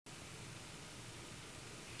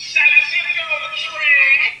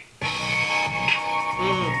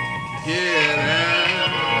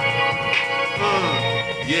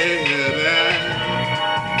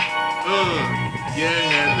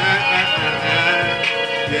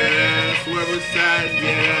side,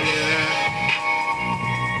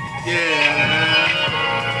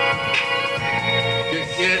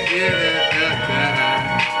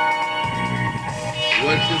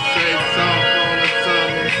 what you say, soft on the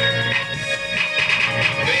summer?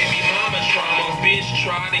 Baby mama trauma, bitch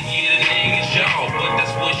try to get a nigga's jaw, but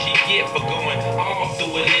that's what she get for going all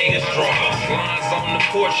through a nigga's drawers. Lines on the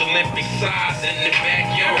porch, Olympic size in the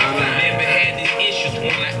backyard. I never had these issues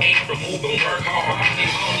when I ain't from moving work hard. The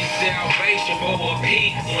only salvation for a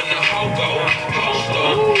P when the hoe go.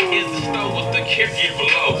 Hosto is the store with the caregiver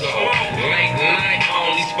logo. Late night,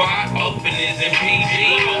 only spot open is in PG.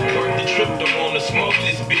 Work the trip, don't wanna smoke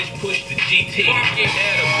this bitch, push the GT.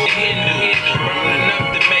 Edible Hindu, burning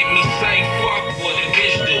up to make me say fuck what a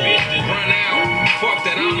bitch do. Run out, fuck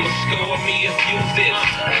that, I'ma score me a few zips.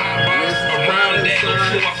 High box around that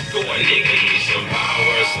before I score, nigga. Need some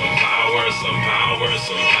power, some power, some power,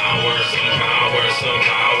 some power, some power, some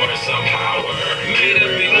power, some power. Made a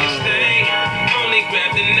big mistake, only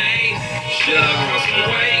grabbed the name. Should've crossed my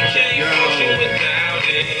way, can't function without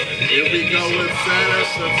it. Here we go with Santa,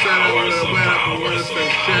 some Santa with a wet up and with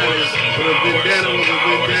some shadows. But a big daddy was a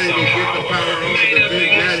big daddy to get the power over the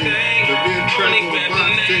big daddy. The big track on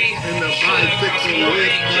box 6 and the bicycle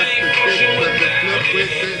with plus the kick, but the flip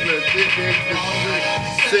with it, the dick is the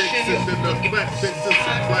 6 and then the flex, 6 is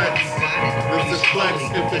the flex. It's a flex,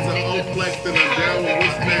 if it's an O flex, then I'm down with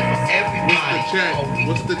what's next? What's the check?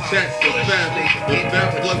 What's the check? The theft. The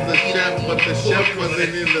theft was the chef, but the chef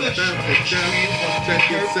wasn't in the theft. The chef, check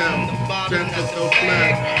yourself. Chef was so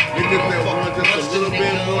flat. Niggas that want just a little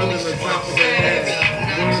bit more than the top of their head.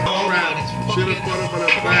 Wanted to crap. Should've put them in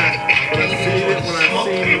the back. But I seen it when I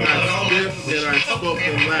seen it. I stiffed and I spoke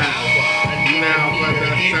and laughed. Now, but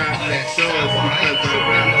I shot and shows because I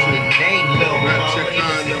rap to rap check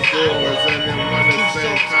on the boards and then one of the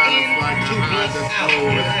same kind of like a high the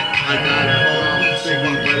floors. I got a long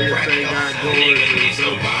signal, but it say got goers and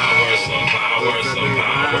some power, some power, some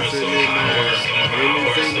power, some power, some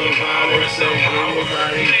power, some power, some power.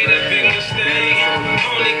 Made a big mistake,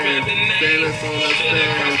 only grabbed the name.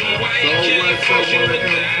 Should've crossed my way, can't function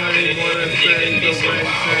without it. Nigga need some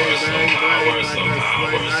power, some power, some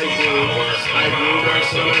power, some power. I do that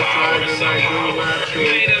so much harder than I do rap to.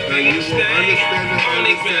 Now you will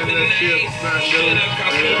understand that shit's not new. And if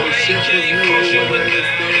the shit was new, you would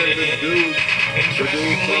understand the dude. The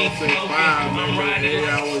dude close in 5, remember, 8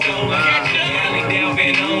 hours alive.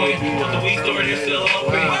 The week started still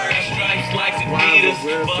open. Stripes like Adidas,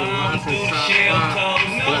 but I'm through the shell toes.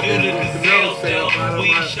 Due to the sales joke, we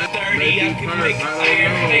shot 30. I can make it clear.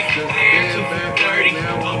 Make it clear. 2 for 30.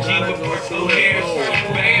 OG with purple hair.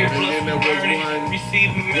 Banger plus burning.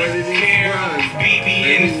 Receiving medical care. BB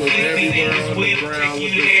and CC in this wheel. Take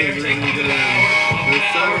you there. Take you to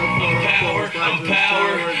power. I'm power. I'm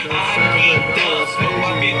power. I'm beat up. Smoke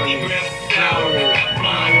my 50 grams of sour. Got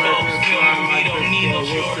blind folks. We don't need no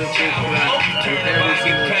short tower. Turn the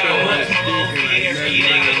body power.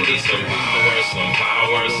 Some power, some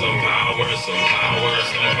power, some power, some power,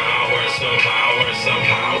 some power, some power, some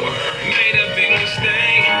power. Made a big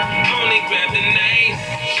mistake, only grabbed the name.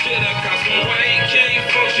 Should've crossed my way, can't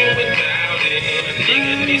function without it.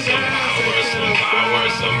 Nigga need some power, some power,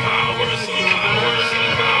 some power, some power,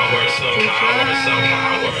 some power, some power, some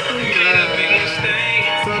power. Made a big mistake,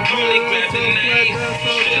 only grabbed the name.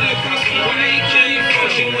 Should've crossed my way, can't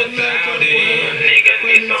function without it. Nigga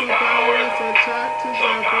need some power.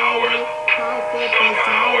 Some power, some power,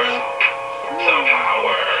 some power,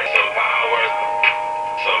 some power,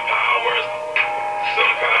 some power,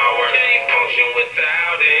 some power. Can't function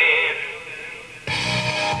without it.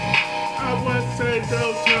 I would say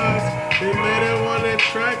dope times. They made it on that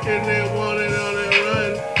track and they want it on that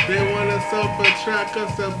run. They want to sofa track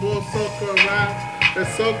us a bull soca rap. The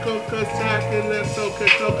soca sack and the soca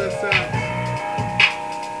coca sack.